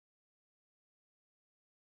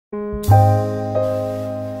Hi,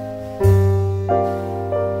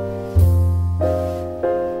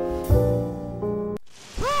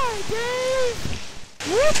 Dave!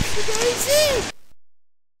 Whoopsie-daisy!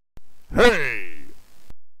 Hey!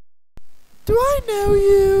 Do I know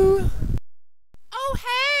you? Oh, hey!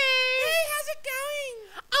 Hey, how's it going?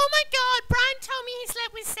 Oh my god, Brian told me he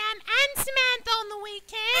slept with Sam and Samantha on the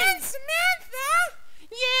weekend. And Samantha?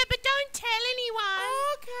 Yeah, but don't tell anyone.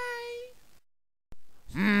 Okay.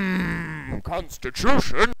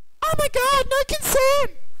 Constitution? Oh my god, no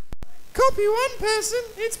consent! Copy one person,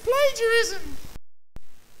 it's plagiarism.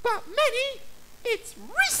 But many, it's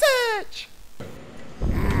research!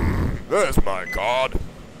 There's my card.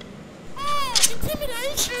 Oh,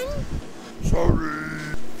 intimidation!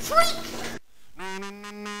 Sorry. Freak!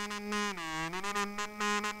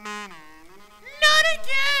 Not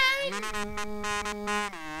again!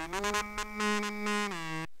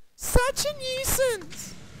 Such a nuisance!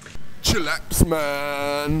 Chillax,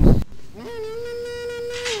 man.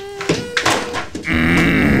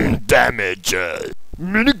 Damages.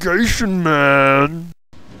 Mitigation, man.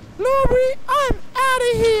 Laurie, I'm out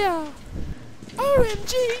of here!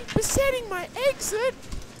 OMG for setting my exit!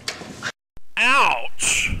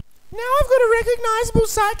 Ouch. Now I've got a recognizable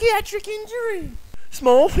psychiatric injury!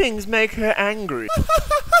 Small things make her angry.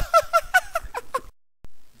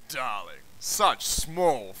 Darling, such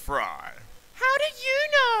small fry. How did you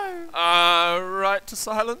know? Right to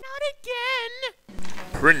silent? Not again!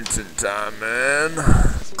 Printing time, man.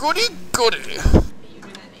 Goody goody.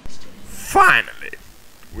 Finally,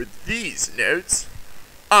 with these notes,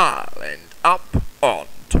 I'll end up on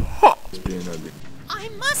top. I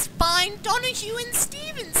must find Donahue and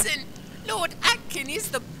Stevenson. Lord Atkin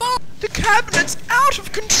is the boss. The cabinet's out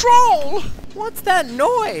of control! What's that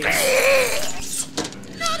noise?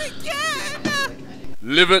 Not again!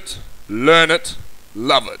 Live it, learn it,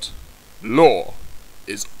 love it. Law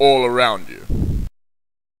is all around you.